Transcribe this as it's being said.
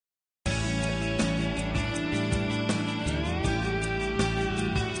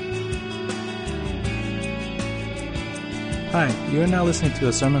Hi, you are now listening to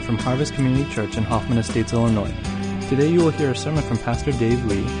a sermon from Harvest Community Church in Hoffman Estates, Illinois. Today you will hear a sermon from Pastor Dave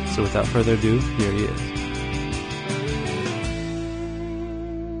Lee, so without further ado, here he is.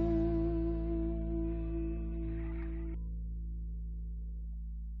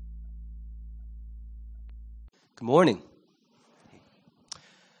 Good morning.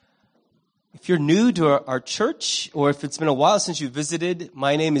 If you're new to our church, or if it's been a while since you visited,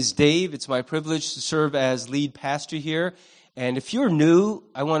 my name is Dave. It's my privilege to serve as lead pastor here. And if you're new,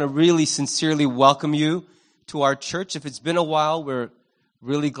 I want to really sincerely welcome you to our church. If it's been a while, we're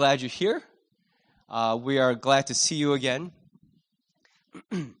really glad you're here. We are glad to see you again.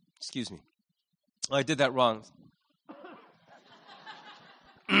 Excuse me. Oh, I did that wrong.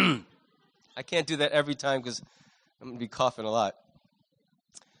 I can't do that every time because I'm going to be coughing a lot.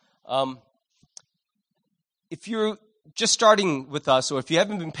 If you're just starting with us, or if you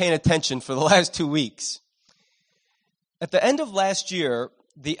haven't been paying attention for the last 2 weeks, at the end of last year,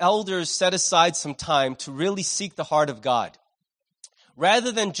 the elders set aside some time to really seek the heart of God.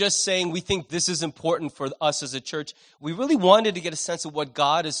 Rather than just saying we think this is important for us as a church, we really wanted to get a sense of what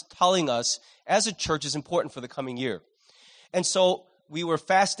God is telling us as a church is important for the coming year. And so we were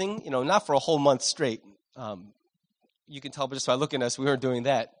fasting, not for a whole month straight. You can tell just by looking at us, we weren't doing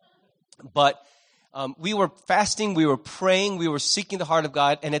that. But we were fasting, we were praying, we were seeking the heart of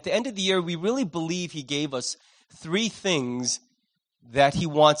God. And at the end of the year, we really believe He gave us 3 things that He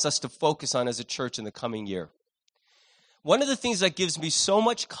wants us to focus on as a church in the coming year. One of the things that gives me so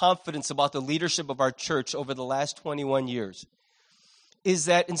much confidence about the leadership of our church over the last 21 years is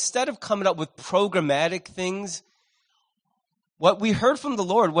that instead of coming up with programmatic things, what we heard from the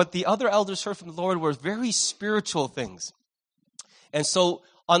Lord, what the other elders heard from the Lord were very spiritual things. And so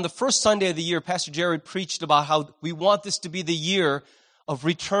on the first Sunday of the year, Pastor Jared preached about how we want this to be the year of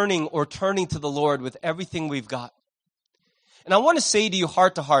returning or turning to the Lord with everything we've got. And I want to say to you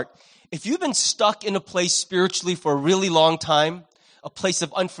heart to heart, if you've been stuck in a place spiritually for a really long time, a place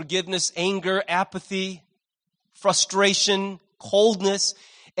of unforgiveness, anger, apathy, frustration, coldness,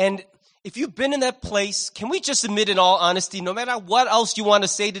 and if you've been in that place, can we just admit in all honesty, no matter what else you want to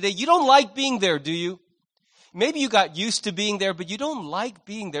say today, you don't like being there, do you? Maybe you got used to being there, but you don't like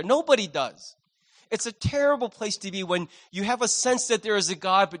being there. Nobody does. It's a terrible place to be when you have a sense that there is a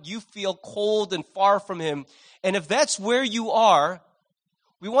God, but you feel cold and far from Him. And if that's where you are,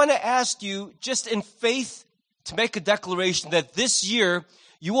 we want to ask you, just in faith, to make a declaration that this year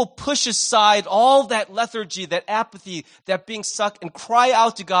you will push aside all that lethargy, that apathy, that being stuck, and cry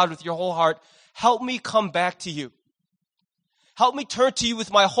out to God with your whole heart, help me come back to you. Help me turn to you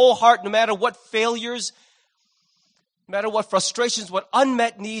with my whole heart, no matter what failures, no matter what frustrations, what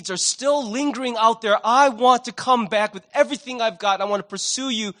unmet needs are still lingering out there. I want to come back with everything I've got. I want to pursue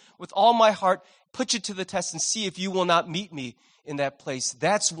you with all my heart, put you to the test, and see if you will not meet me in that place.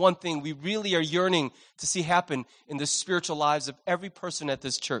 That's one thing we really are yearning to see happen in the spiritual lives of every person at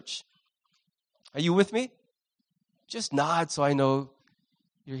this church. Are you with me? Just nod so I know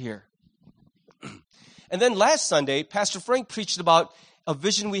you're here. And then last Sunday, Pastor Frank preached about a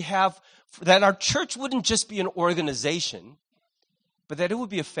vision we have that our church wouldn't just be an organization, but that it would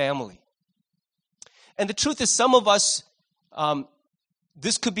be a family. And the truth is, some of us,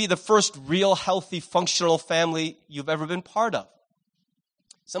 this could be the first real, healthy, functional family you've ever been part of.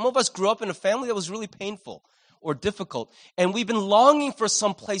 Some of us grew up in a family that was really painful or difficult, and we've been longing for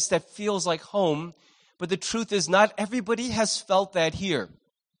some place that feels like home, but the truth is not everybody has felt that here.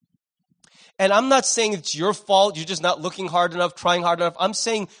 And I'm not saying it's your fault, you're just not looking hard enough, trying hard enough. I'm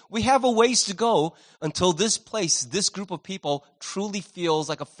saying we have a ways to go until this place, this group of people truly feels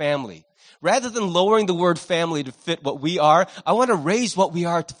like a family. Rather than lowering the word family to fit what we are, I want to raise what we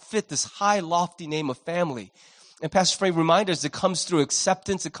are to fit this high, lofty name of family. And Pastor Frank reminded us it comes through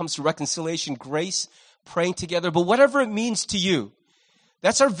acceptance, it comes through reconciliation, grace, praying together. But whatever it means to you,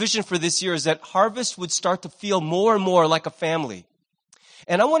 that's our vision for this year, is that Harvest would start to feel more and more like a family.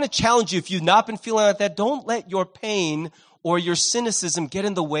 And I want to challenge you, if you've not been feeling like that, don't let your pain or your cynicism get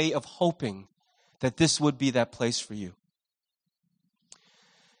in the way of hoping that this would be that place for you.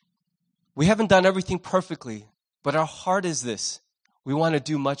 We haven't done everything perfectly, but our heart is this. We want to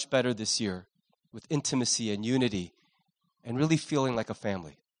do much better this year with intimacy and unity and really feeling like a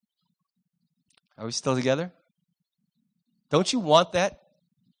family. Are we still together? Don't you want that?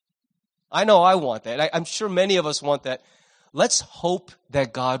 I know I want that. I'm sure many of us want that. Let's hope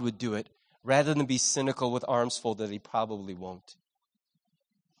that God would do it rather than be cynical with arms folded that He probably won't.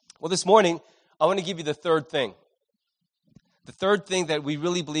 Well, this morning, I want to give you the third thing. The third thing that we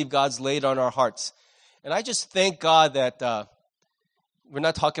really believe God's laid on our hearts. And I just thank God that we're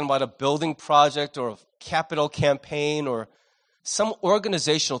not talking about a building project or a capital campaign or some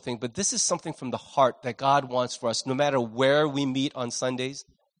organizational thing, but this is something from the heart that God wants for us, no matter where we meet on Sundays,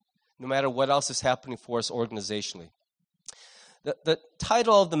 no matter what else is happening for us organizationally. The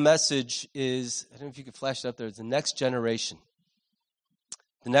title of the message is, I don't know if you can flash it up there, it's The Next Generation.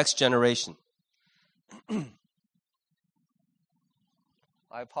 The Next Generation.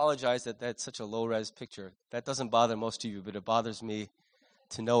 I apologize that that's such a low-res picture. That doesn't bother most of you, but it bothers me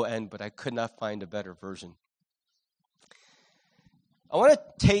to no end, but I could not find a better version. I want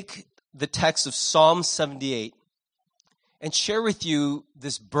to take the text of Psalm 78 and share with you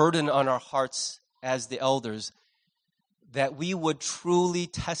this burden on our hearts as the elders, that we would truly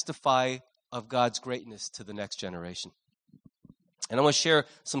testify of God's greatness to the next generation. And I want to share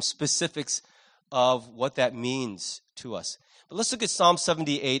some specifics of what that means to us. But let's look at Psalm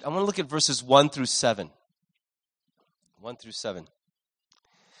 78. I want to look at verses 1 through 7. 1 through 7. It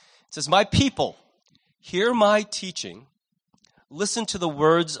says, "My people, hear my teaching. Listen to the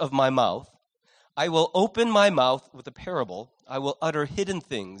words of my mouth. I will open my mouth with a parable. I will utter hidden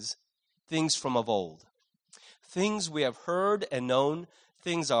things, things from of old. Things we have heard and known,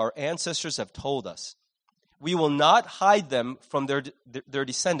 things our ancestors have told us. We will not hide them from their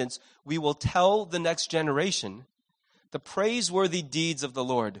descendants. We will tell the next generation the praiseworthy deeds of the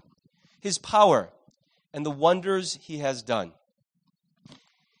Lord, his power, and the wonders he has done.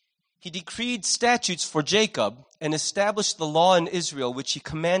 He decreed statutes for Jacob and established the law in Israel, which he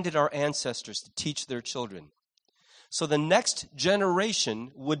commanded our ancestors to teach their children. So the next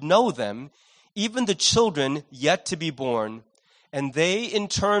generation would know them, even the children yet to be born, and they in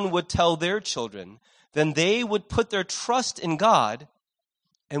turn would tell their children. Then they would put their trust in God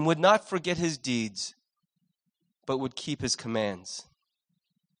and would not forget his deeds, but would keep his commands."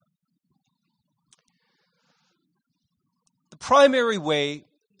 The primary way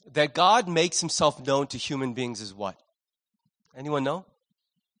that God makes himself known to human beings is what? Anyone know?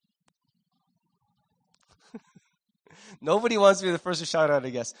 Nobody wants to be the first to shout out,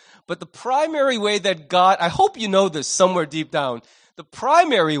 I guess. But the primary way that God, I hope you know this somewhere deep down, the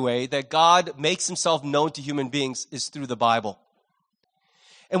primary way that God makes himself known to human beings is through the Bible.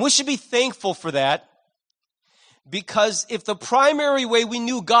 And we should be thankful for that, because if the primary way we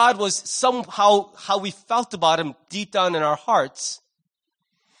knew God was somehow how we felt about him deep down in our hearts,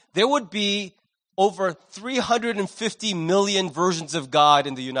 there would be over 350 million versions of God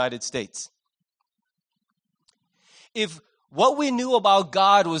in the United States. If what we knew about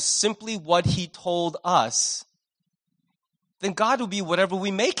God was simply what he told us, then God will be whatever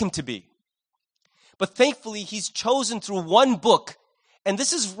we make him to be. But thankfully, he's chosen through one book. And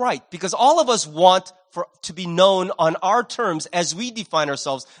this is right, because all of us want to be known on our terms as we define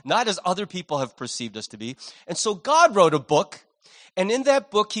ourselves, not as other people have perceived us to be. And so God wrote a book, and in that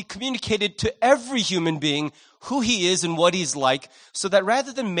book, he communicated to every human being who he is and what he's like, so that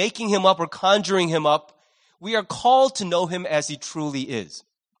rather than making him up or conjuring him up, we are called to know him as he truly is.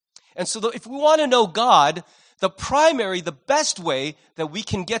 And so if we want to know God, the best way that we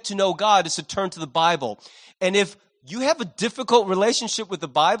can get to know God is to turn to the Bible. And if you have a difficult relationship with the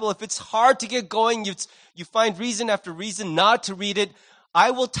Bible, if it's hard to get going, you find reason after reason not to read it,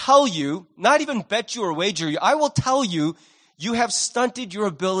 I will tell you, not even bet you or wager you, I will tell you, you have stunted your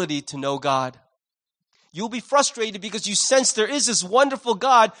ability to know God. You'll be frustrated because you sense there is this wonderful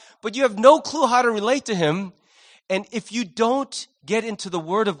God, but you have no clue how to relate to him. And if you don't get into the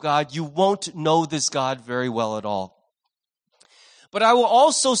Word of God, you won't know this God very well at all. But I will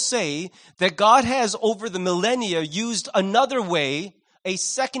also say that God has, over the millennia, used another way, a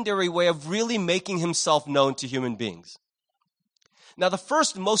secondary way of really making himself known to human beings. Now, the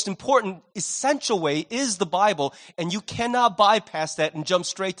first, most important, essential way is the Bible, and you cannot bypass that and jump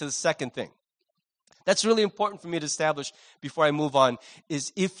straight to the second thing. That's really important for me to establish before I move on,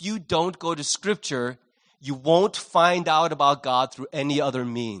 is if you don't go to Scripture, you won't find out about God through any other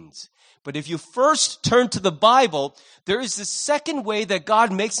means. But if you first turn to the Bible, there is this second way that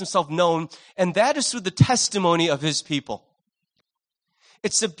God makes himself known, and that is through the testimony of his people.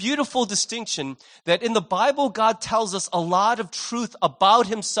 It's a beautiful distinction that in the Bible, God tells us a lot of truth about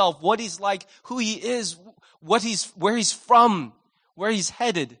himself, what he's like, who he is, where he's from, where he's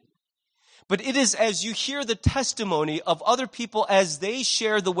headed. But it is as you hear the testimony of other people as they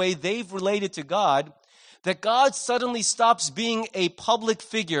share the way they've related to God, that God suddenly stops being a public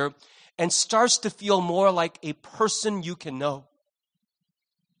figure and starts to feel more like a person you can know.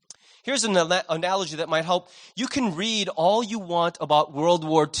 Here's an analogy that might help. You can read all you want about World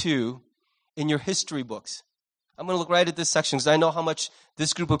War II in your history books. I'm going to look right at this section because I know how much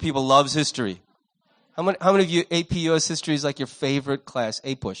this group of people loves history. How many of you AP US history is like your favorite class?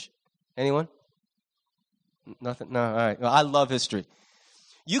 A push. Anyone? Nothing? No, all right. Well, I love history.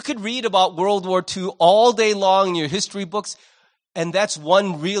 You could read about World War II all day long in your history books, and that's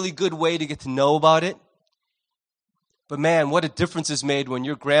one really good way to get to know about it. But man, what a difference is made when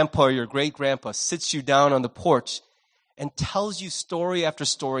your grandpa or your great-grandpa sits you down on the porch and tells you story after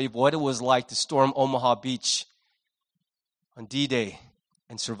story of what it was like to storm Omaha Beach on D-Day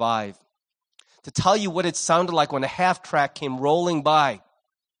and survive. To tell you what it sounded like when a half-track came rolling by.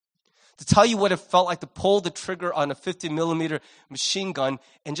 To tell you what it felt like to pull the trigger on a 50-millimeter machine gun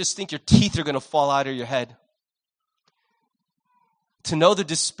and just think your teeth are going to fall out of your head. To know the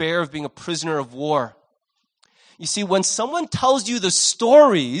despair of being a prisoner of war. You see, when someone tells you the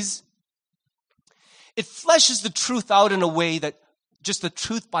stories, it fleshes the truth out in a way that just the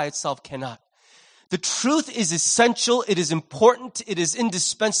truth by itself cannot. The truth is essential, it is important, it is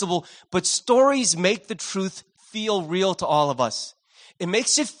indispensable, but stories make the truth feel real to all of us. It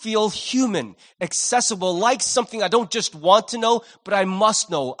makes it feel human, accessible, like something I don't just want to know, but I must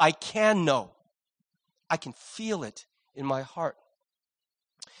know, I can know. I can feel it in my heart.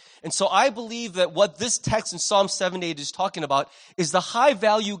 And so I believe that what this text in Psalm 78 is talking about is the high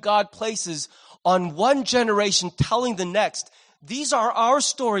value God places on one generation telling the next. These are our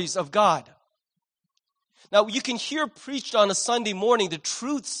stories of God. Now, you can hear preached on a Sunday morning the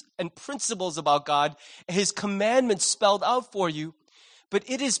truths and principles about God, and His commandments spelled out for you, but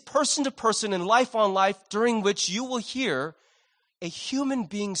it is person to person and life on life during which you will hear a human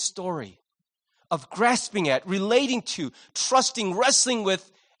being's story of grasping at, relating to, trusting, wrestling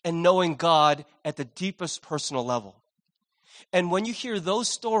with, and knowing God at the deepest personal level. And when you hear those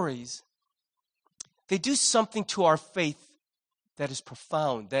stories, they do something to our faith that is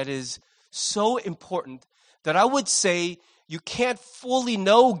profound, that is so important, that I would say you can't fully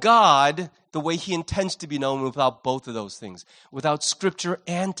know God the way He intends to be known without both of those things, without Scripture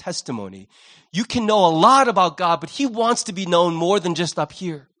and testimony. You can know a lot about God, but He wants to be known more than just up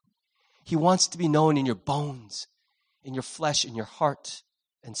here. He wants to be known in your bones, in your flesh, in your heart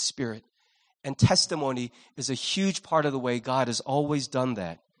and spirit. And testimony is a huge part of the way God has always done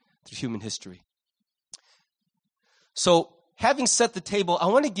that through human history. So, having set the table, I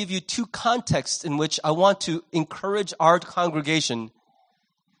want to give you two contexts in which I want to encourage our congregation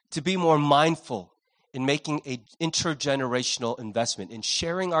to be more mindful in making an intergenerational investment, in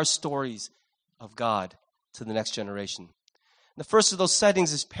sharing our stories of God to the next generation. The first of those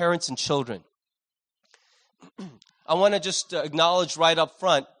settings is parents and children. I want to just acknowledge right up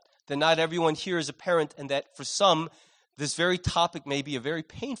front that not everyone here is a parent, and that for some, this very topic may be a very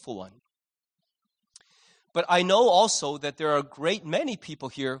painful one. But I know also that there are a great many people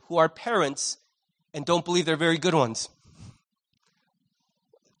here who are parents and don't believe they're very good ones.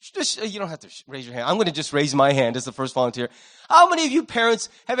 You don't have to raise your hand. I'm going to just raise my hand as the first volunteer. How many of you parents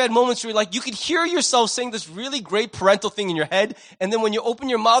have had moments where you could hear yourself saying this really great parental thing in your head, and then when you open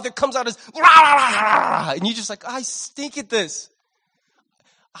your mouth, it comes out as rah, rah, rah, rah, and you're just like, I stink at this.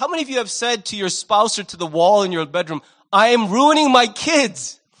 How many of you have said to your spouse or to the wall in your bedroom, I am ruining my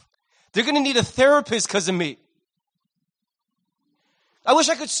kids. They're going to need a therapist because of me. I wish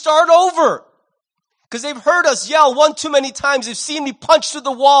I could start over. Because they've heard us yell one too many times. They've seen me punch through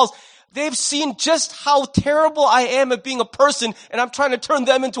the walls. They've seen just how terrible I am at being a person, and I'm trying to turn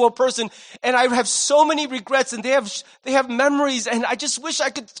them into a person. And I have so many regrets, and they have memories, and I just wish I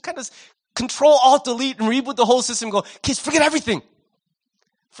could kind of Control, Alt, Delete, and reboot the whole system and go, kids, forget everything.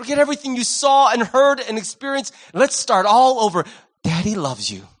 Forget everything you saw and heard and experienced. Let's start all over. Daddy loves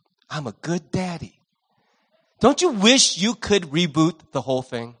you. I'm a good daddy. Don't you wish you could reboot the whole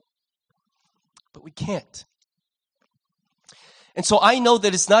thing? But we can't. And so I know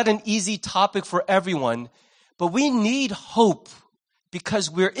that it's not an easy topic for everyone, but we need hope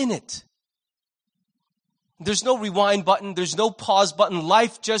because we're in it. There's no rewind button. There's no pause button.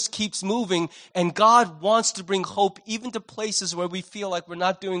 Life just keeps moving, and God wants to bring hope even to places where we feel like we're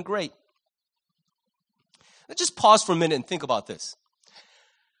not doing great. Let's just pause for a minute and think about this.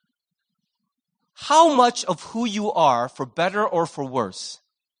 How much of who you are, for better or for worse,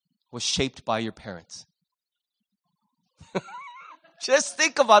 was shaped by your parents? Just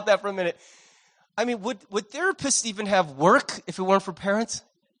think about that for a minute. I mean, would therapists even have work if it weren't for parents?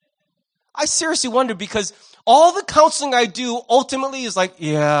 I seriously wonder, because all the counseling I do ultimately is like,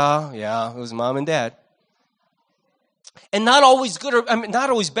 yeah, it was mom and dad. And not always good, or not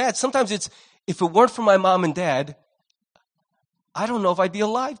always bad. Sometimes it's, if it weren't for my mom and dad, I don't know if I'd be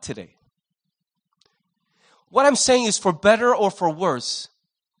alive today. What I'm saying is, for better or for worse,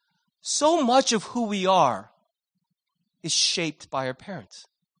 so much of who we are is shaped by our parents.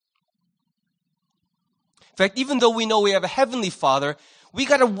 In fact, even though we know we have a heavenly Father, We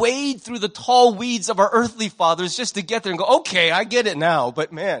got to wade through the tall weeds of our earthly fathers just to get there and go, okay, I get it now.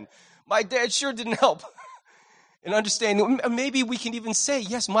 But man, my dad sure didn't help in understanding. Maybe we can even say,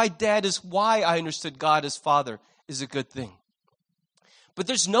 yes, my dad is why I understood God as Father is a good thing. But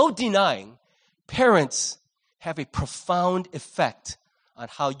there's no denying parents have a profound effect on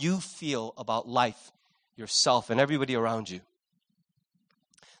how you feel about life, yourself, and everybody around you.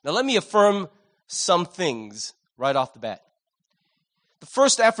 Now let me affirm some things right off the bat. The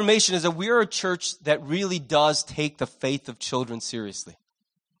first affirmation is that we are a church that really does take the faith of children seriously.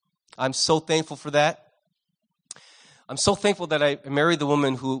 I'm so thankful for that. I'm so thankful that I married the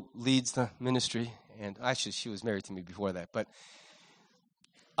woman who leads the ministry. And actually, she was married to me before that. But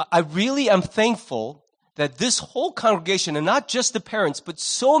I really am thankful that this whole congregation, and not just the parents, but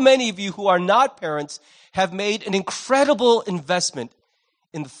so many of you who are not parents, have made an incredible investment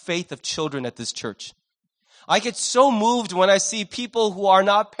in the faith of children at this church. I get so moved when I see people who are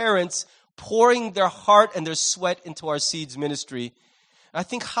not parents pouring their heart and their sweat into our Seeds ministry. I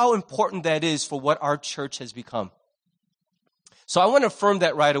think how important that is for what our church has become. So I want to affirm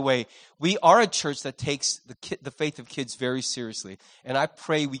that right away. We are a church that takes the faith of kids very seriously, and I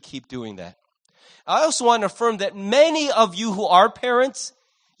pray we keep doing that. I also want to affirm that many of you who are parents,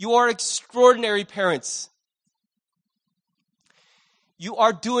 you are extraordinary parents. You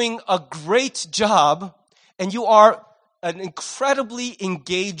are doing a great job, and you are an incredibly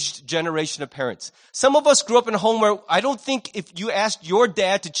engaged generation of parents. Some of us grew up in a home where I don't think if you asked your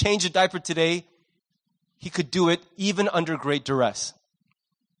dad to change a diaper today, he could do it even under great duress.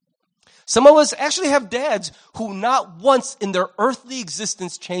 Some of us actually have dads who not once in their earthly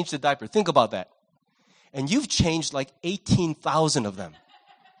existence changed a diaper. Think about that. And you've changed like 18,000 of them.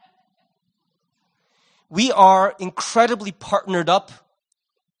 We are incredibly partnered up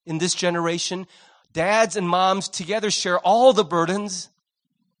in this generation. Dads and moms together share all the burdens.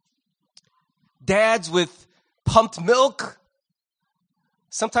 Dads with pumped milk,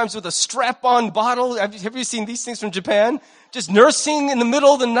 sometimes with a strap-on bottle. Have you seen these things from Japan? Just nursing in the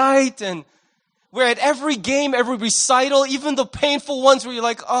middle of the night. And we're at every game, every recital, even the painful ones where you're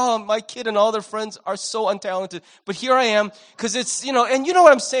like, oh, my kid and all their friends are so untalented. But here I am, because it's, and you know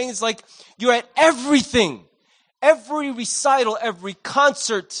what I'm saying? It's like you're at everything. Every recital, every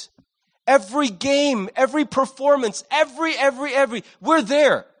concert, every game, every performance, every. We're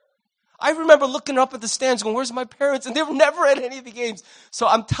there. I remember looking up at the stands going, where's my parents? And they were never at any of the games. So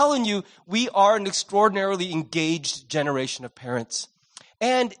I'm telling you, we are an extraordinarily engaged generation of parents.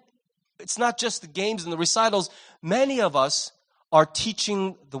 And it's not just the games and the recitals. Many of us are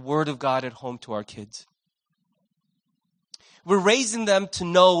teaching the Word of God at home to our kids. We're raising them to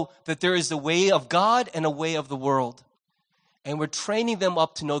know that there is a way of God and a way of the world. And we're training them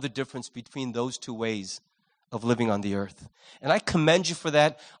up to know the difference between those two ways of living on the earth. And I commend you for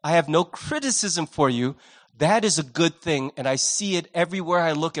that. I have no criticism for you. That is a good thing, and I see it everywhere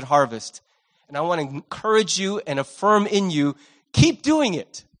I look at Harvest. And I want to encourage you and affirm in you, keep doing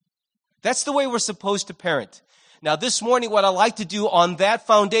it. That's the way we're supposed to parent. Now, this morning, what I like to do on that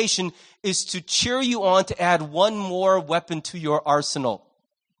foundation is to cheer you on to add one more weapon to your arsenal.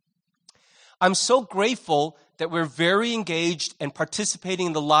 I'm so grateful that we're very engaged and participating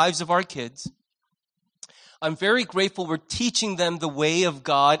in the lives of our kids. I'm very grateful we're teaching them the way of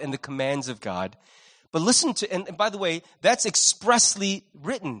God and the commands of God. But listen to, and by the way, that's expressly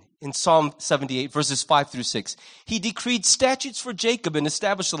written in Psalm 78, verses 5 through 6. He decreed statutes for Jacob and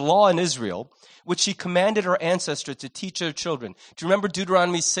established a law in Israel, which he commanded our ancestors to teach their children. Do you remember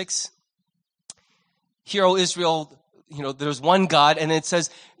Deuteronomy 6? Hear, O Israel, there's one God, and it says,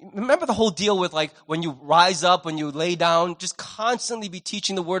 remember the whole deal with like when you rise up, when you lay down, just constantly be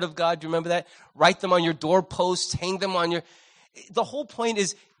teaching the word of God. Do you remember that? Write them on your doorposts, hang them on your... The whole point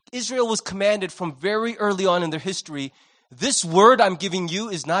is Israel was commanded from very early on in their history, this word I'm giving you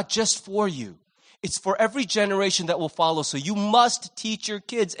is not just for you. It's for every generation that will follow. So you must teach your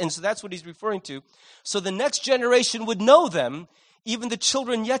kids. And so that's what he's referring to. So the next generation would know them, even the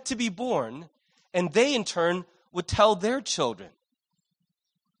children yet to be born, and they in turn would tell their children.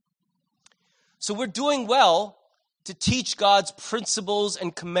 So we're doing well to teach God's principles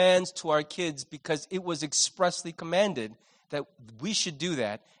and commands to our kids because it was expressly commanded that we should do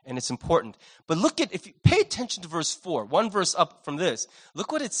that, and it's important. But if you pay attention to verse 4, one verse up from this,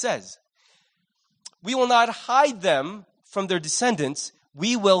 look what it says. We will not hide them from their descendants.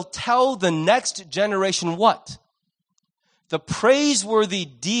 We will tell the next generation what? The praiseworthy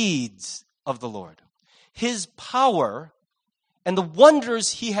deeds of the Lord, his power, and the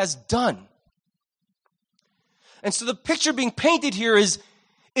wonders he has done. And so the picture being painted here is,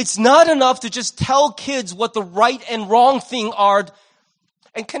 it's not enough to just tell kids what the right and wrong thing are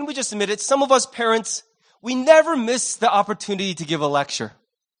And can we just admit it? Some of us parents, we never miss the opportunity to give a lecture.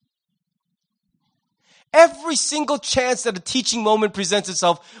 Every single chance that a teaching moment presents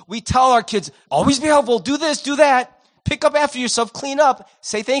itself, we tell our kids, always be helpful, do this, do that. Pick up after yourself, clean up,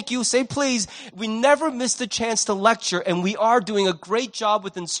 say thank you, say please. We never miss the chance to lecture, and we are doing a great job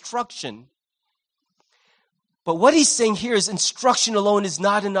with instruction. But what he's saying here is instruction alone is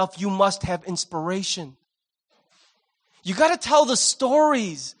not enough. You must have inspiration. You got to tell the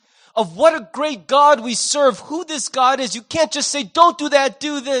stories of what a great God we serve, who this God is. You can't just say, don't do that,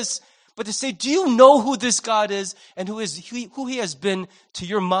 do this. But to say, do you know who this God is and who he has been to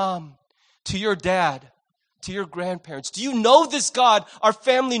your mom, to your dad, to your grandparents? Do you know this God our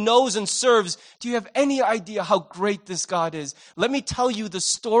family knows and serves? Do you have any idea how great this God is? Let me tell you the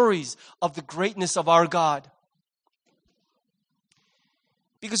stories of the greatness of our God.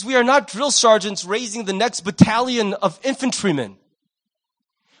 Because we are not drill sergeants raising the next battalion of infantrymen.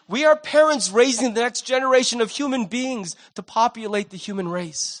 We are parents raising the next generation of human beings to populate the human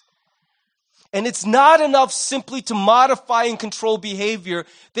race. And it's not enough simply to modify and control behavior.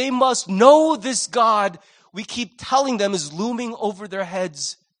 They must know this God we keep telling them is looming over their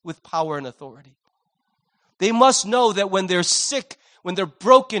heads with power and authority. They must know that when they're sick, when they're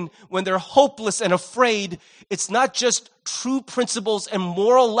broken, when they're hopeless and afraid, it's not just true principles and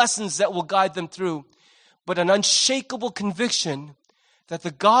moral lessons that will guide them through, but an unshakable conviction that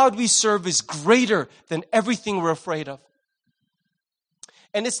the God we serve is greater than everything we're afraid of.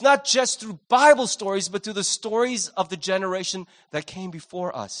 And it's not just through Bible stories, but through the stories of the generation that came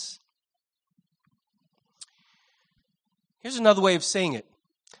before us. Here's another way of saying it.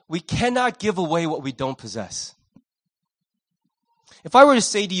 We cannot give away what we don't possess. If I were to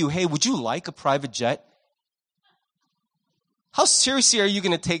say to you, hey, would you like a private jet? How seriously are you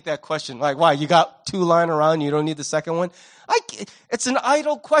going to take that question? Like, why, you got two lying around, you don't need the second one? It's an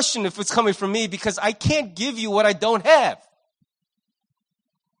idle question if it's coming from me, because I can't give you what I don't have.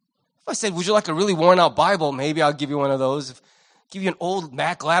 If I said, would you like a really worn out Bible? Maybe I'll give you one of those. If I give you an old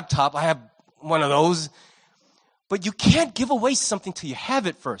Mac laptop, I have one of those. But you can't give away something till you have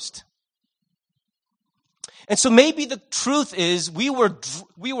it first. And so maybe the truth is we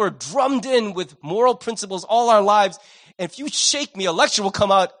were drummed in with moral principles all our lives. And if you shake me, a lecture will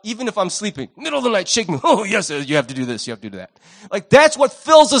come out even if I'm sleeping. Middle of the night, shake me. Oh, yes, you have to do this, you have to do that. Like, that's what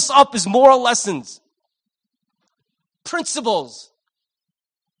fills us up is moral lessons. Principles.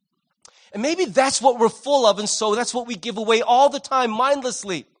 And maybe that's what we're full of, and so that's what we give away all the time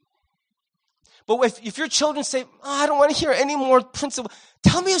mindlessly. But if your children say, I don't want to hear any more principles,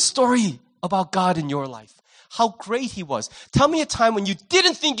 tell me a story about God in your life. How great he was. Tell me a time when you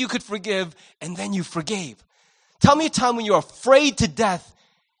didn't think you could forgive, and then you forgave. Tell me a time when you were afraid to death,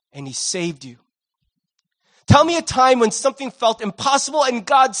 and he saved you. Tell me a time when something felt impossible, and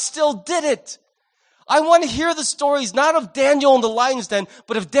God still did it. I want to hear the stories, not of Daniel in the lion's den,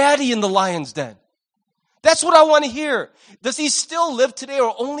 but of Daddy in the lion's den. That's what I want to hear. Does he still live today,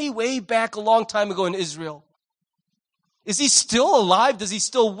 or only way back a long time ago in Israel? Is he still alive? Does he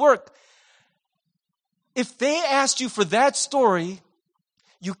still work? If they asked you for that story,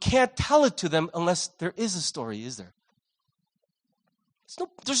 you can't tell it to them unless there is a story, is there?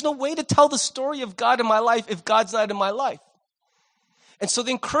 There's no way to tell the story of God in my life if God's not in my life. And so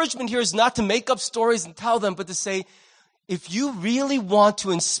the encouragement here is not to make up stories and tell them, but to say, if you really want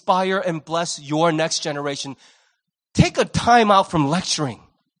to inspire and bless your next generation, take a time out from lecturing.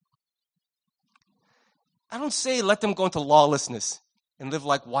 I don't say let them go into lawlessness and live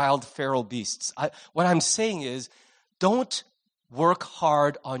like wild feral beasts. What I'm saying is, don't work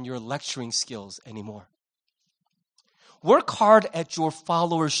hard on your lecturing skills anymore. Work hard at your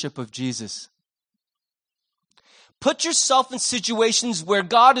followership of Jesus. Put yourself in situations where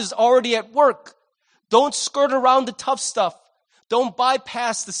God is already at work. Don't skirt around the tough stuff. Don't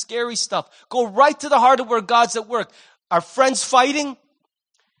bypass the scary stuff. Go right to the heart of where God's at work. Are friends fighting?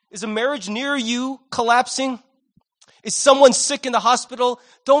 Is a marriage near you collapsing? Is someone sick in the hospital?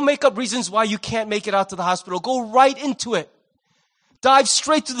 Don't make up reasons why you can't make it out to the hospital. Go right into it. Dive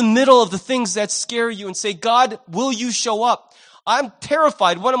straight to the middle of the things that scare you and say, God, will you show up? I'm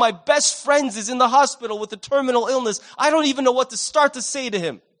terrified. One of my best friends is in the hospital with a terminal illness. I don't even know what to start to say to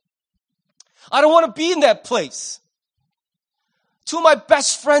him. I don't want to be in that place. Two of my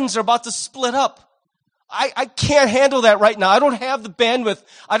best friends are about to split up. I can't handle that right now. I don't have the bandwidth.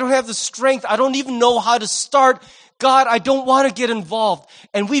 I don't have the strength. I don't even know how to start. God, I don't want to get involved.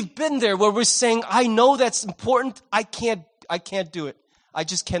 And we've been there where we're saying, I know that's important. I can't do it. I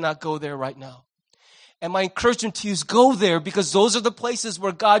just cannot go there right now. And my encouragement to you is go there, because those are the places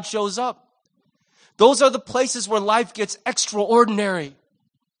where God shows up. Those are the places where life gets extraordinary.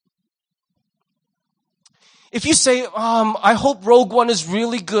 If you say, I hope Rogue One is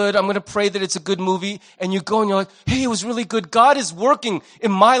really good, I'm going to pray that it's a good movie, and you go and you're like, hey, it was really good. God is working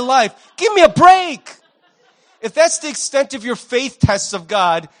in my life. Give me a break. If that's the extent of your faith tests of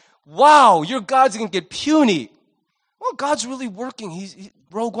God, wow, your God's going to get puny. Well, God's really working.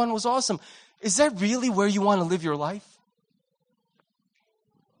 Rogue One was awesome. Is that really where you want to live your life?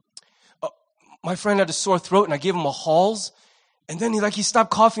 My friend had a sore throat, and I gave him a Halls, and then he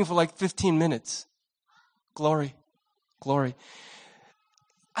stopped coughing for like 15 minutes. Glory. Glory.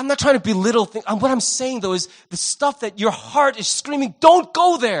 I'm not trying to belittle things. What I'm saying, though, is the stuff that your heart is screaming, don't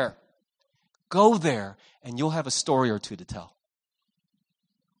go there. Go there, and you'll have a story or two to tell.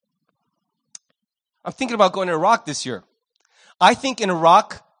 I'm thinking about going to Iraq this year. I think in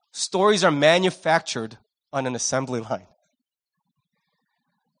Iraq, stories are manufactured on an assembly line.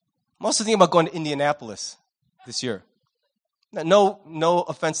 I'm also thinking about going to Indianapolis this year. No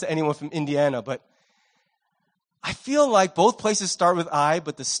offense to anyone from Indiana, but I feel like both places start with I,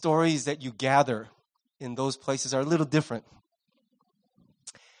 but the stories that you gather in those places are a little different.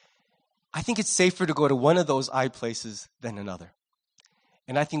 I think it's safer to go to one of those I places than another.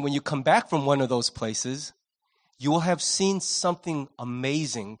 And I think when you come back from one of those places, you will have seen something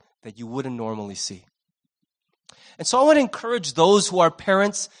amazing that you wouldn't normally see. And so I want to encourage those who are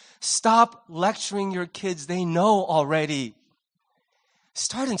parents, stop lecturing your kids. They know already.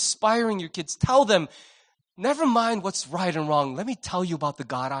 Start inspiring your kids. Tell them, never mind what's right and wrong. Let me tell you about the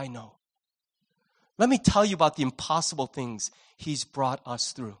God I know. Let me tell you about the impossible things He's brought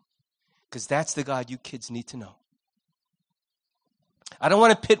us through. Because that's the God you kids need to know. I don't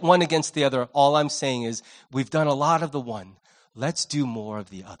want to pit one against the other. All I'm saying is we've done a lot of the one. Let's do more of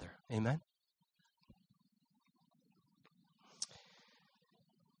the other. Amen?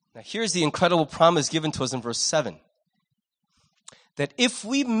 Now here's the incredible promise given to us in verse 7. That if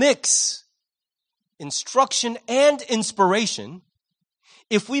we mix instruction and inspiration,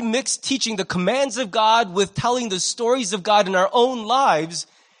 if we mix teaching the commands of God with telling the stories of God in our own lives,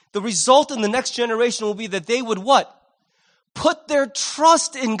 the result in the next generation will be that they would what? Put their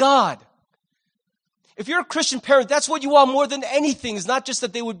trust in God. If you're a Christian parent, that's what you want more than anything. It's not just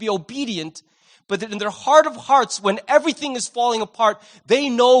that they would be obedient, but that in their heart of hearts, when everything is falling apart, they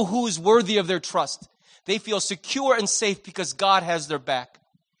know who is worthy of their trust. They feel secure and safe because God has their back.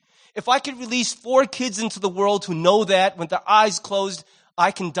 If I could release 4 kids into the world who know that, with their eyes closed,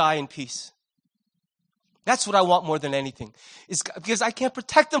 I can die in peace. That's what I want more than anything. Is because I can't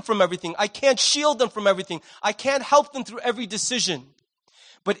protect them from everything. I can't shield them from everything. I can't help them through every decision.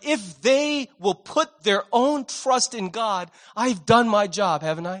 But if they will put their own trust in God, I've done my job,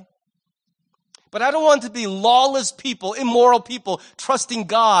 haven't I? But I don't want to be lawless people, immoral people, trusting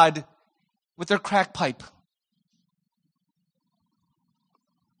God with their crack pipe.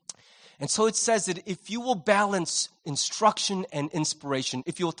 And so it says that if you will balance instruction and inspiration,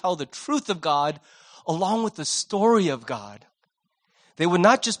 if you will tell the truth of God along with the story of God, they would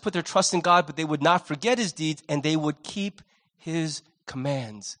not just put their trust in God, but they would not forget His deeds, and they would keep His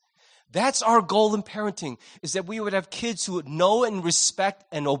commands. That's our goal in parenting, is that we would have kids who would know and respect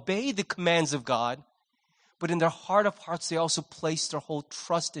and obey the commands of God, but in their heart of hearts, they also place their whole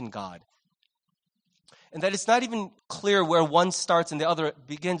trust in God. And that it's not even clear where one starts and the other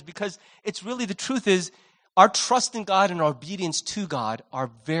begins, because it's really, the truth is, our trust in God and our obedience to God are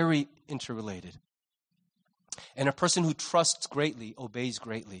very interrelated. And a person who trusts greatly obeys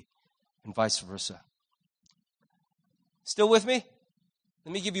greatly, and vice versa. Still with me?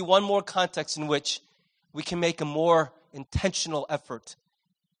 Let me give you one more context in which we can make a more intentional effort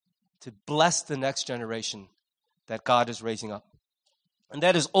to bless the next generation that God is raising up. And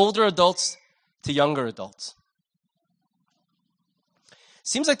that is older adults to younger adults.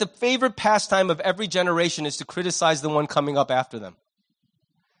 Seems like the favorite pastime of every generation is to criticize the one coming up after them.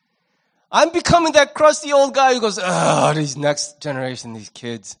 I'm becoming that crusty old guy who goes, oh, these next generation, these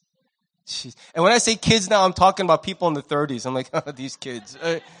kids. Jeez. And when I say kids now, I'm talking about people in the 30s. I'm like, oh, these kids.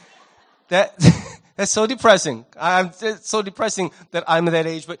 That's so depressing. It's so depressing that I'm that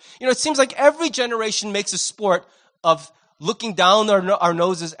age. But, it seems like every generation makes a sport of looking down our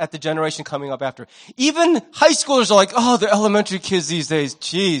noses at the generation coming up after. Even high schoolers are like, oh, they're elementary kids these days.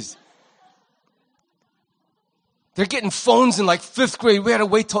 Jeez. They're getting phones in like 5th grade. We had to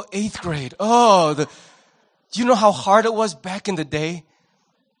wait till 8th grade. Oh, do you know how hard it was back in the day?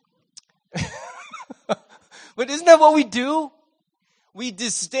 But isn't that what we do? We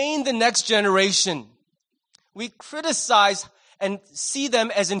disdain the next generation. We criticize and see them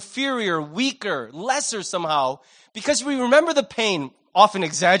as inferior, weaker, lesser somehow, because we remember the pain, often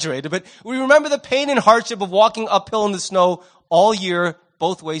exaggerated, but we remember the pain and hardship of walking uphill in the snow all year,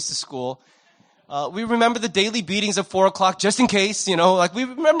 both ways to school. We remember the daily beatings at 4 o'clock just in case, like we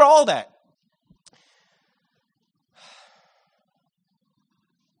remember all that.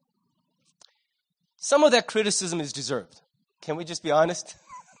 Some of that criticism is deserved. Can we just be honest?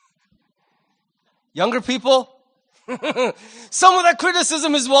 Younger people, some of that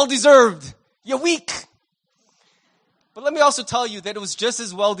criticism is well-deserved. You're weak. But let me also tell you that it was just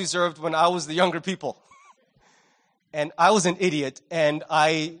as well-deserved when I was the younger people. And I was an idiot, and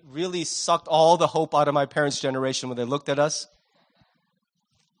I really sucked all the hope out of my parents' generation when they looked at us.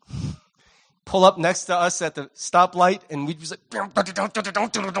 Pull up next to us at the stoplight, and we'd be like, and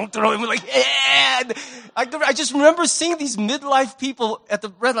we're like, yeah! I just remember seeing these midlife people at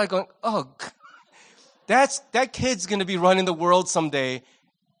the red light going, oh, that kid's going to be running the world someday.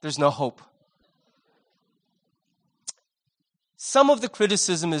 There's no hope. Some of the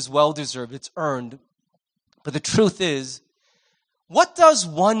criticism is well-deserved. It's earned. But the truth is, what does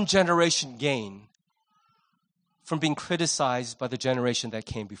one generation gain from being criticized by the generation that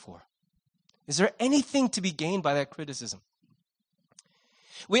came before? Is there anything to be gained by that criticism?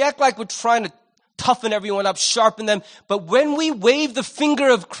 We act like we're trying to toughen everyone up, sharpen them, but when we wave the finger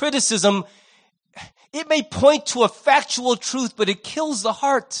of criticism, it may point to a factual truth, but it kills the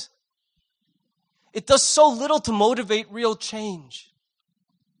heart. It does so little to motivate real change.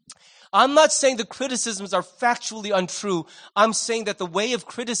 I'm not saying the criticisms are factually untrue. I'm saying that the way of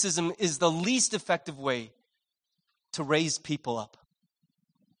criticism is the least effective way to raise people up.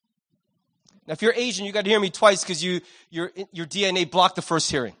 Now, if you're Asian, you got to hear me twice because your DNA blocked the first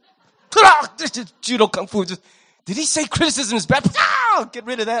hearing. Judo Kung Fu. Did he say criticism is bad? Get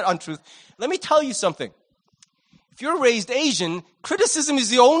rid of that untruth. Let me tell you something. If you're raised Asian, criticism is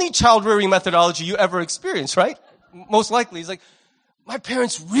the only child-rearing methodology you ever experience, right? Most likely. It's like, my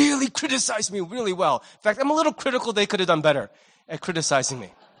parents really criticized me really well. In fact, I'm a little critical they could have done better at criticizing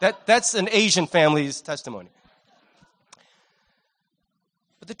me. That's an Asian family's testimony.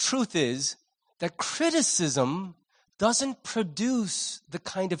 But the truth is that criticism doesn't produce the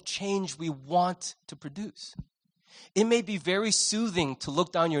kind of change we want to produce. It may be very soothing to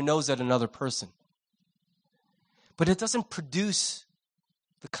look down your nose at another person, but it doesn't produce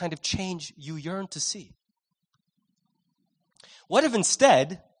the kind of change you yearn to see. What if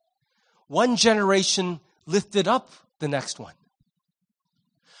instead, one generation lifted up the next one?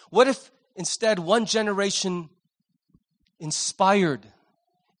 What if instead one generation inspired,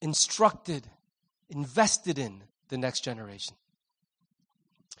 instructed, invested in the next generation?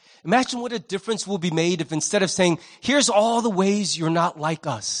 Imagine what a difference will be made if instead of saying, here's all the ways you're not like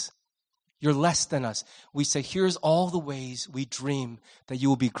us, you're less than us, we say, here's all the ways we dream that you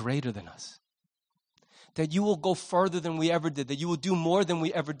will be greater than us. That you will go further than we ever did, that you will do more than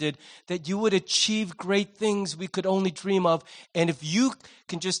we ever did, that you would achieve great things we could only dream of. And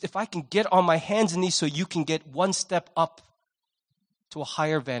if I can get on my hands and knees so you can get one step up to a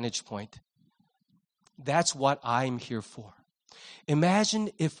higher vantage point, that's what I'm here for. Imagine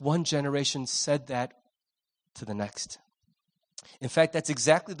if one generation said that to the next. In fact, that's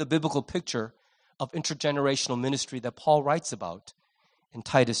exactly the biblical picture of intergenerational ministry that Paul writes about in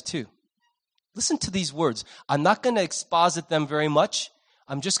Titus 2. Listen to these words. I'm not going to exposit them very much.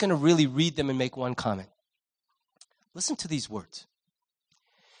 I'm just going to really read them and make one comment. Listen to these words.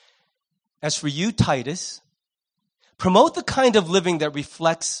 As for you, Titus, promote the kind of living that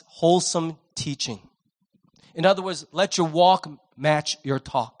reflects wholesome teaching. In other words, let your walk match your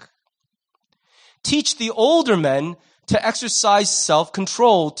talk. Teach the older men to exercise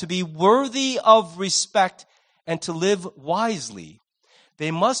self-control, to be worthy of respect, and to live wisely.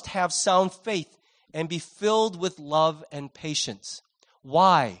 They must have sound faith and be filled with love and patience.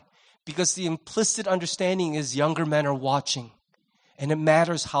 Why? Because the implicit understanding is younger men are watching, and it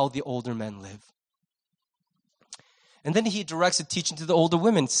matters how the older men live. And then he directs a teaching to the older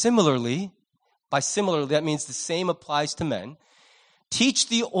women. Similarly, that means the same applies to men. Teach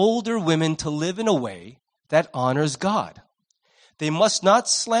the older women to live in a way that honors God. They must not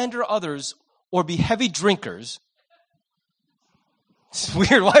slander others or be heavy drinkers. It's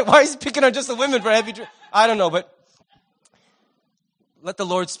weird. Why is he picking on just the women for heavy drink? I don't know, but let the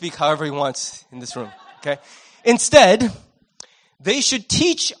Lord speak however he wants in this room, okay? Instead, they should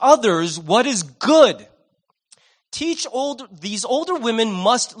teach others what is good. These older women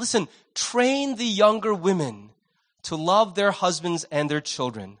must, train the younger women to love their husbands and their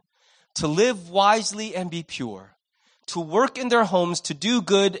children, to live wisely and be pure, to work in their homes, to do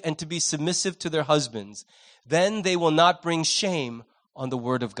good, and to be submissive to their husbands. Then they will not bring shame on the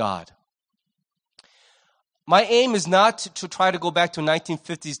word of God. My aim is not to try to go back to a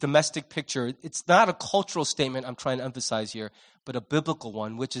 1950s domestic picture. It's not a cultural statement I'm trying to emphasize here, but a biblical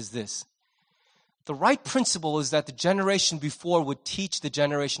one, which is this. The right principle is that the generation before would teach the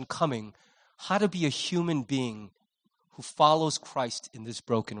generation coming how to be a human being who follows Christ in this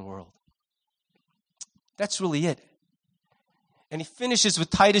broken world. That's really it. And he finishes with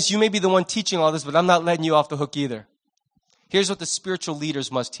Titus, you may be the one teaching all this, but I'm not letting you off the hook either. Here's what the spiritual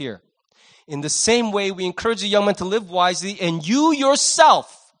leaders must hear. In the same way, we encourage the young men to live wisely, and you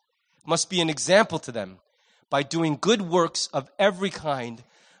yourself must be an example to them by doing good works of every kind.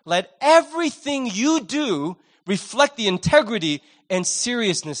 Let everything you do reflect the integrity and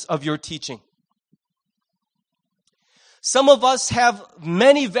seriousness of your teaching. Some of us have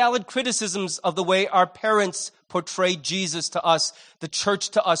many valid criticisms of the way our parents portrayed Jesus to us, the church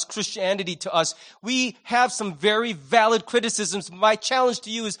to us, Christianity to us. We have some very valid criticisms. My challenge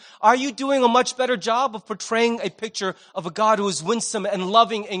to you is, are you doing a much better job of portraying a picture of a God who is winsome and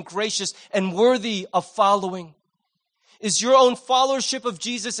loving and gracious and worthy of following? Is your own followership of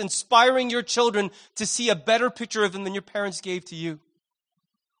Jesus inspiring your children to see a better picture of him than your parents gave to you?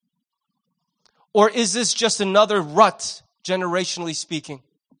 Or is this just another rut, generationally speaking?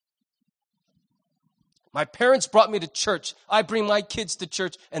 My parents brought me to church. I bring my kids to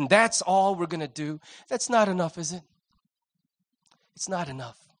church, and that's all we're going to do. That's not enough, is it? It's not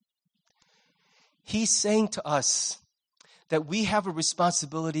enough. He's saying to us that we have a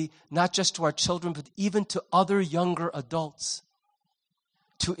responsibility not just to our children, but even to other younger adults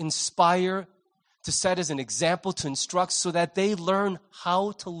to inspire, to set as an example, to instruct, so that they learn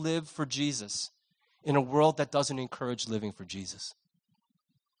how to live for Jesus in a world that doesn't encourage living for Jesus.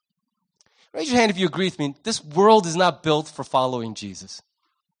 Raise your hand if you agree with me. This world is not built for following Jesus.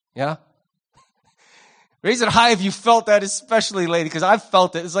 Yeah? Raise it high if you felt that, especially, lady, because I've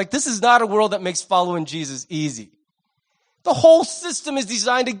felt it. It's like, this is not a world that makes following Jesus easy. The whole system is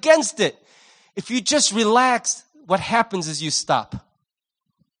designed against it. If you just relax, what happens is you stop.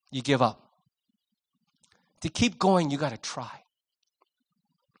 You give up. To keep going, you got to try.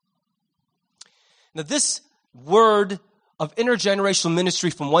 Now, this word of intergenerational ministry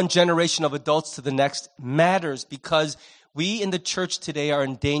from one generation of adults to the next matters because we in the church today are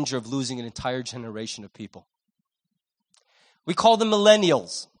in danger of losing an entire generation of people. We call them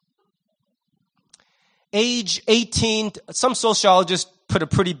millennials. Age 18, some sociologists put a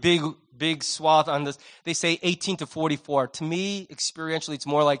pretty big swath on this. They say 18 to 44. To me, experientially, it's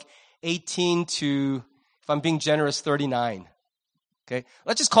more like 18 to, if I'm being generous, 39. Okay?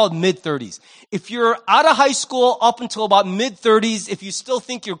 Let's just call it mid-30s. If you're out of high school up until about mid-30s, if you still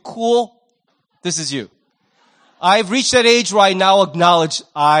think you're cool, this is you. I've reached that age where I now acknowledge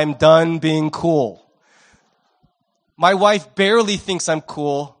I'm done being cool. My wife barely thinks I'm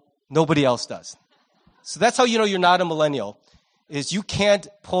cool. Nobody else does. So that's how you know you're not a millennial, is you can't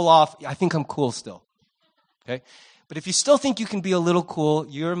pull off, I think I'm cool still. Okay? But if you still think you can be a little cool,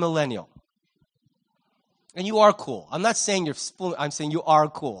 you're a millennial. And you are cool. I'm not saying you're full, I'm saying you are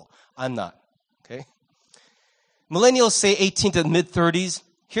cool. I'm not. Okay? Millennials say 18 to mid-30s.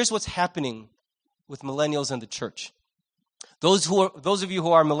 Here's what's happening with millennials in the church. Those of you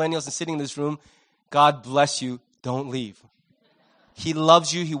who are millennials and sitting in this room, God bless you. Don't leave. He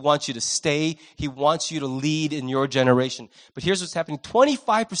loves you. He wants you to stay. He wants you to lead in your generation. But here's what's happening.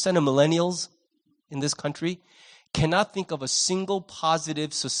 25% of millennials in this country cannot think of a single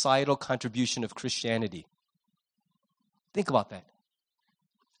positive societal contribution of Christianity. Think about that.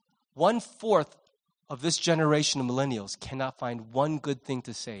 1/4 of this generation of millennials cannot find one good thing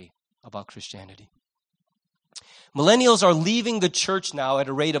to say about Christianity. Millennials are leaving the church now at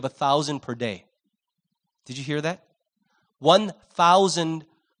a rate of 1,000 per day. Did you hear that? 1,000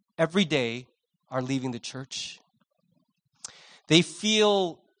 every day are leaving the church. They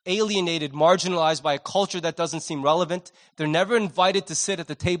feel alienated, marginalized by a culture that doesn't seem relevant. They're never invited to sit at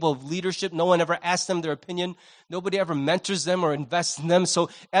the table of leadership. No one ever asks them their opinion. Nobody ever mentors them or invests in them. So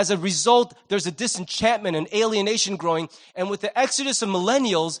as a result, there's a disenchantment and alienation growing. And with the exodus of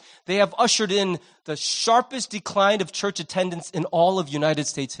millennials, they have ushered in the sharpest decline of church attendance in all of United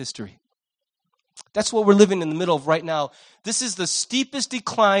States history. That's what we're living in the middle of right now. This is the steepest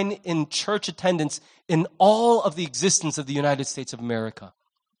decline in church attendance in all of the existence of the United States of America.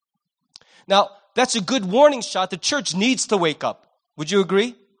 Now, that's a good warning shot. The church needs to wake up. Would you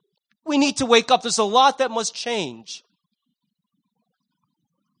agree? We need to wake up. There's a lot that must change.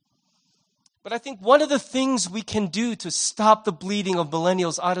 But I think one of the things we can do to stop the bleeding of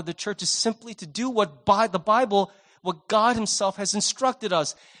millennials out of the church is simply to do what the Bible, what God himself has instructed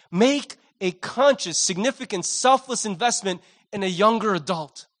us. Make a conscious, significant, selfless investment in a younger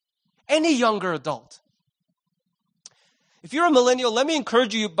adult. Any younger adult. If you're a millennial, let me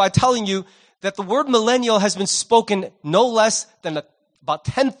encourage you by telling you that the word millennial has been spoken no less than about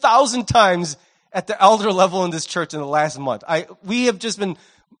 10,000 times at the elder level in this church in the last month.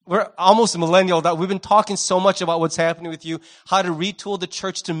 We're almost a millennial. We've been talking so much about what's happening with you, how to retool the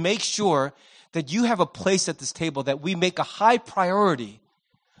church to make sure that you have a place at this table, that we make a high priority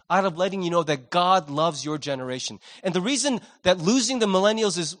out of letting you know that God loves your generation. And the reason that losing the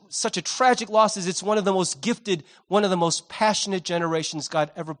millennials is such a tragic loss is it's one of the most gifted, one of the most passionate generations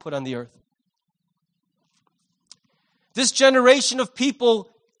God ever put on the earth. This generation of people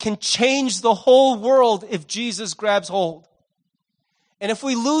can change the whole world if Jesus grabs hold. And if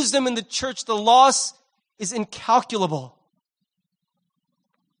we lose them in the church, the loss is incalculable.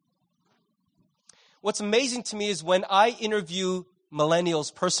 What's amazing to me is when I interview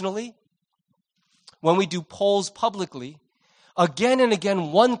millennials personally, when we do polls publicly, again and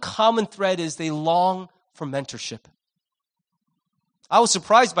again, one common thread is they long for mentorship. I was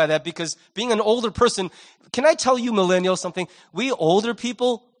surprised by that because being an older person, can I tell you millennials something? We older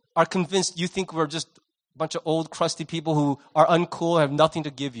people are convinced you think we're just a bunch of old crusty people who are uncool and have nothing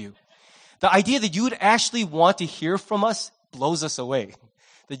to give you. The idea that you would actually want to hear from us blows us away.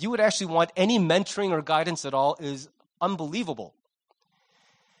 That you would actually want any mentoring or guidance at all is unbelievable.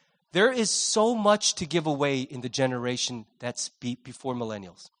 There is so much to give away in the generation that's before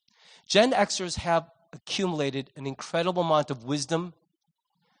millennials. Gen Xers have accumulated an incredible amount of wisdom.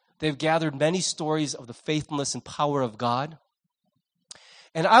 They've gathered many stories of the faithfulness and power of God.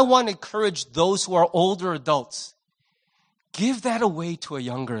 And I want to encourage those who are older adults, give that away to a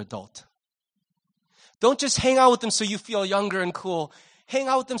younger adult. Don't just hang out with them so you feel younger and cool. Hang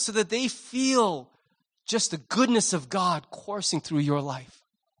out with them so that they feel just the goodness of God coursing through your life.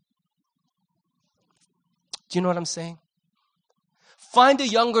 Do you know what I'm saying? Find a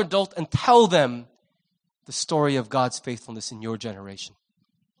younger adult and tell them the story of God's faithfulness in your generation.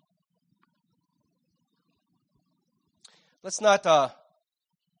 Let's not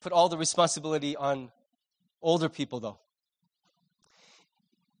put all the responsibility on older people, though.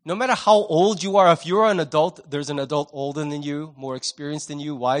 No matter how old you are, if you're an adult, there's an adult older than you, more experienced than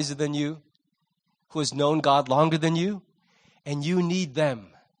you, wiser than you, who has known God longer than you, and you need them.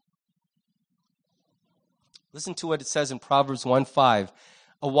 Listen to what it says in Proverbs 1:5.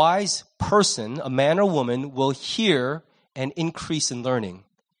 A wise person, a man or woman, will hear and increase in learning.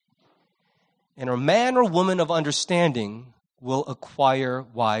 And a man or woman of understanding will acquire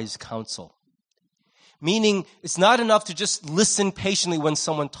wise counsel. Meaning, it's not enough to just listen patiently when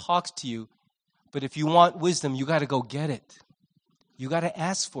someone talks to you, but if you want wisdom, you got to go get it. You got to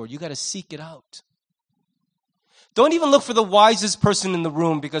ask for it. You got to seek it out. Don't even look for the wisest person in the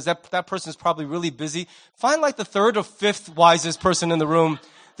room because that person is probably really busy. Find like the third or fifth wisest person in the room.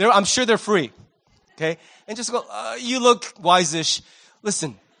 I'm sure they're free. Okay? And just go, you look wise-ish.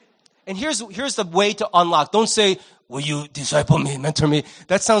 Listen. And here's the way to unlock. Don't say, will you disciple me, mentor me?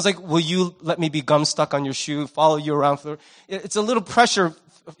 That sounds like, will you let me be gum stuck on your shoe, follow you around? It's a little pressure.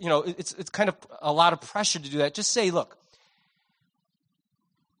 It's kind of a lot of pressure to do that. Just say, look,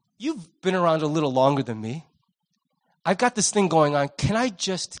 you've been around a little longer than me. I've got this thing going on. Can I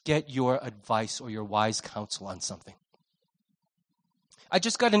just get your advice or your wise counsel on something? I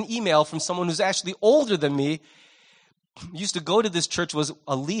just got an email from someone who's actually older than me, used to go to this church, was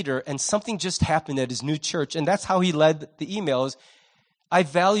a leader, and something just happened at his new church, and that's how he led the emails. I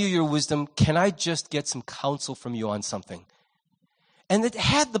value your wisdom. Can I just get some counsel from you on something? And it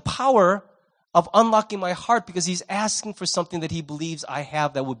had the power of unlocking my heart because he's asking for something that he believes I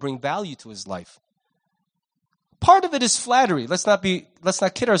have that would bring value to his life. Part of it is flattery. Let's not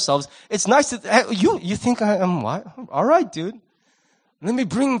kid ourselves. It's nice that you think I'm what? All right, dude. Let me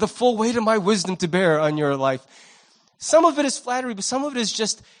bring the full weight of my wisdom to bear on your life. Some of it is flattery, but some of it is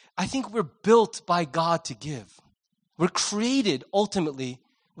just, I think we're built by God to give. We're created ultimately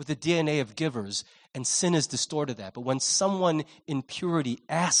with the DNA of givers, and sin has distorted that. But when someone in purity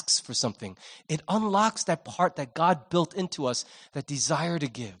asks for something, it unlocks that part that God built into us, that desire to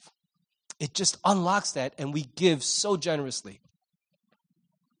give. It just unlocks that, and we give so generously.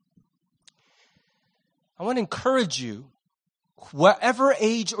 I want to encourage you, whatever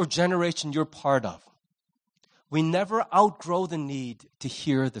age or generation you're part of, we never outgrow the need to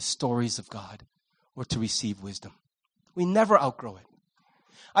hear the stories of God or to receive wisdom. We never outgrow it.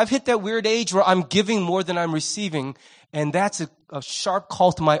 I've hit that weird age where I'm giving more than I'm receiving, and that's a sharp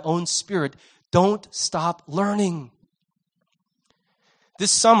call to my own spirit. Don't stop learning.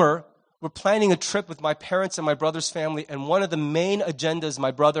 This summer, we're planning a trip with my parents and my brother's family, and one of the main agendas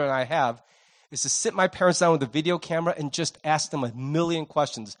my brother and I have is to sit my parents down with a video camera and just ask them 1,000,000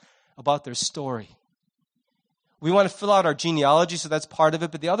 questions about their story. We want to fill out our genealogy, so that's part of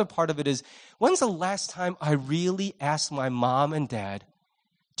it, but the other part of it is, when's the last time I really asked my mom and dad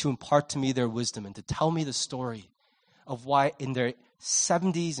to impart to me their wisdom and to tell me the story of why in their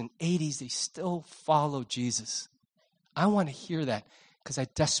 70s and 80s they still follow Jesus. I want to hear that because I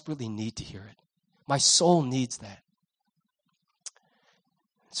desperately need to hear it. My soul needs that.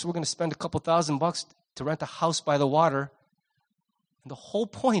 So we're going to spend a couple $1,000 to rent a house by the water. And the whole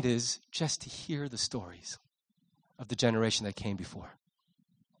point is just to hear the stories of the generation that came before.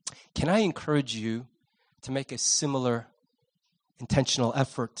 Can I encourage you to make a similar intentional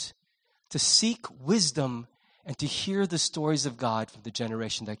effort to seek wisdom and to hear the stories of God from the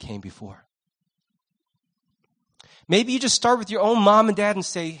generation that came before? Maybe you just start with your own mom and dad and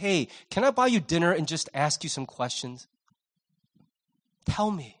say, hey, can I buy you dinner and just ask you some questions?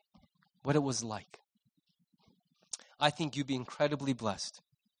 Tell me what it was like. I think you'd be incredibly blessed.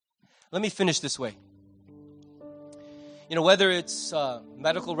 Let me finish this way. You know, whether it's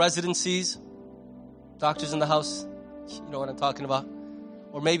medical residencies, doctors in the house, you know what I'm talking about,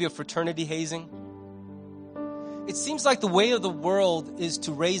 or maybe a fraternity hazing. It seems like the way of the world is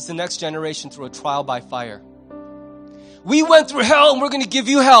to raise the next generation through a trial by fire. We went through hell and we're going to give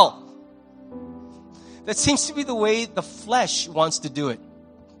you hell. That seems to be the way the flesh wants to do it.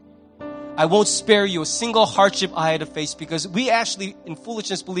 I won't spare you a single hardship I had to face because we actually, in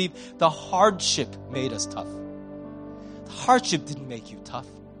foolishness, believe the hardship made us tough. The hardship didn't make you tough.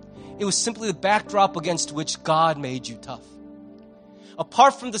 It was simply the backdrop against which God made you tough.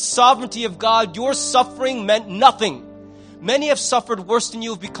 Apart from the sovereignty of God, your suffering meant nothing. Many have suffered worse than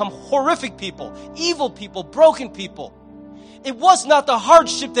you, have become horrific people, evil people, broken people. It was not the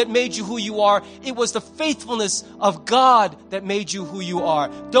hardship that made you who you are. It was the faithfulness of God that made you who you are.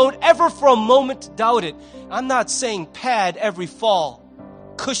 Don't ever for a moment doubt it. I'm not saying pad every fall,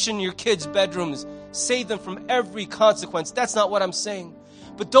 cushion your kids' bedrooms, save them from every consequence. That's not what I'm saying.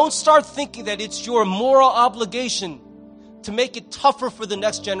 But don't start thinking that it's your moral obligation to make it tougher for the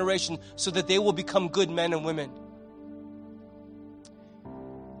next generation so that they will become good men and women.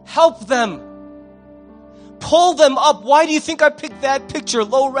 Help them. Pull them up. Why do you think I picked that picture,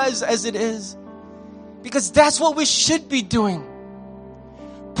 low res as it is? Because that's what we should be doing.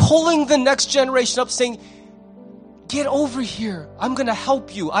 Pulling the next generation up, saying, get over here. I'm going to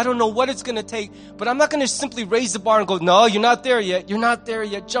help you. I don't know what it's going to take, but I'm not going to simply raise the bar and go, no, you're not there yet. You're not there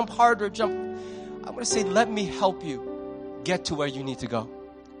yet. Jump harder, jump. I'm going to say, let me help you get to where you need to go.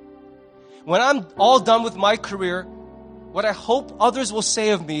 When I'm all done with my career, what I hope others will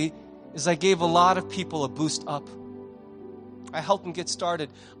say of me is I gave a lot of people a boost up. I helped them get started.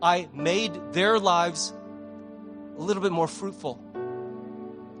 I made their lives a little bit more fruitful.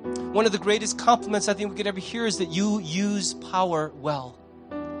 One of the greatest compliments I think we could ever hear is that you use power well.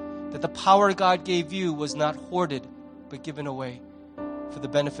 That the power God gave you was not hoarded, but given away for the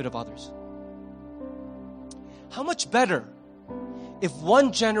benefit of others. How much better if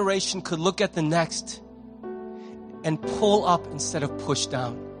one generation could look at the next and pull up instead of push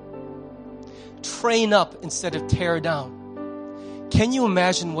down. Train up instead of tear down. Can you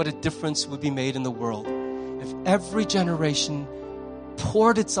imagine what a difference would be made in the world if every generation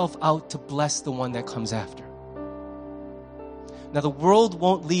poured itself out to bless the one that comes after? Now, the world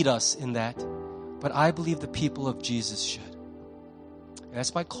won't lead us in that, but I believe the people of Jesus should. And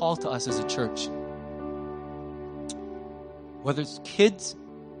that's my call to us as a church. Whether it's kids,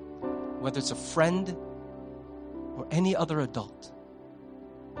 whether it's a friend, or any other adult,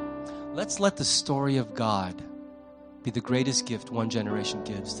 let's let the story of God be the greatest gift one generation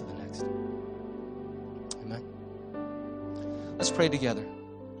gives to the next. Amen. Let's pray together.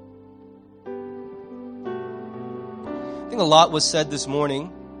 I think a lot was said this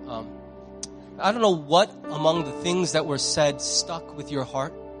morning. I don't know what among the things that were said stuck with your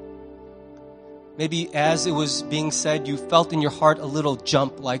heart. Maybe as it was being said, you felt in your heart a little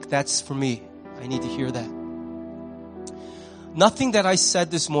jump like, that's for me. I need to hear that. Nothing that I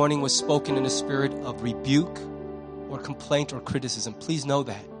said this morning was spoken in a spirit of rebuke or complaint or criticism. Please know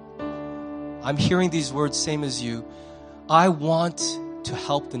that. I'm hearing these words same as you. I want to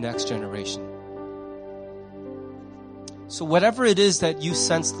help the next generation. So whatever it is that you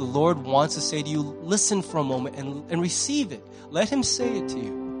sense the Lord wants to say to you, listen for a moment and receive it. Let Him say it to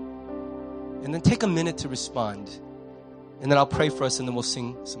you. And then take a minute to respond. And then I'll pray for us and then we'll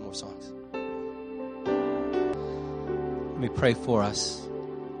sing some more songs. Let me pray for us.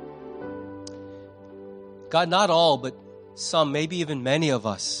 God, not all, but some, maybe even many of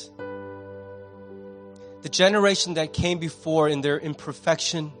us. The generation that came before in their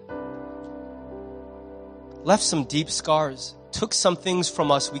imperfection left some deep scars, took some things from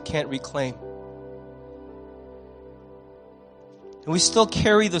us we can't reclaim. And we still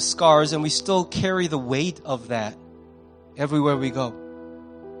carry the scars and we still carry the weight of that everywhere we go.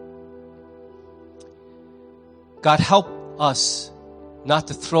 God, help us not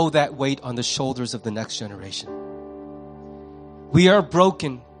to throw that weight on the shoulders of the next generation. We are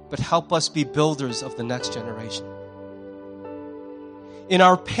broken, but help us be builders of the next generation. In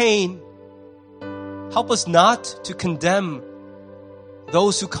our pain, help us not to condemn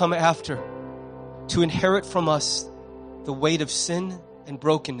those who come after, to inherit from us the weight of sin and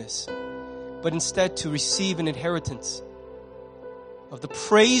brokenness, but instead to receive an inheritance of the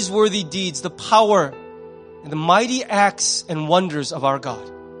praiseworthy deeds, the power, and the mighty acts and wonders of our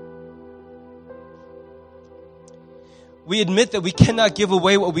God. We admit that we cannot give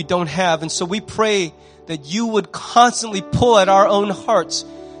away what we don't have, and so we pray that you would constantly pull at our own hearts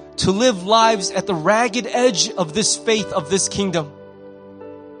to live lives at the ragged edge of this faith, of this kingdom.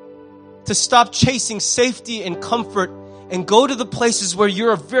 To stop chasing safety and comfort and go to the places where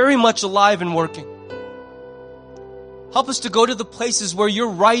you're very much alive and working. Help us to go to the places where you're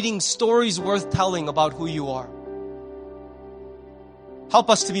writing stories worth telling about who you are. Help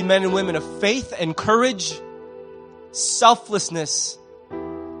us to be men and women of faith and courage, selflessness,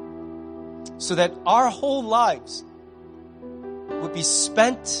 so that our whole lives would be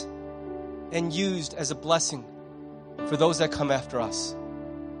spent and used as a blessing for those that come after us.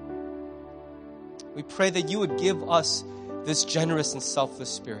 We pray that you would give us this generous and selfless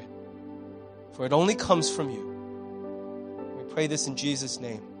spirit, for it only comes from you. We pray this in Jesus'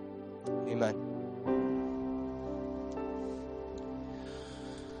 name. Amen.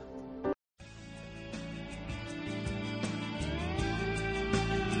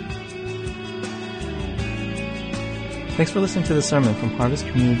 Thanks for listening to the sermon from Harvest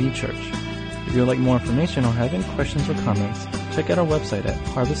Community Church. If you would like more information or have any questions or comments, check out our website at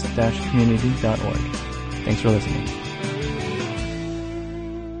harvest-community.org. Thanks for listening.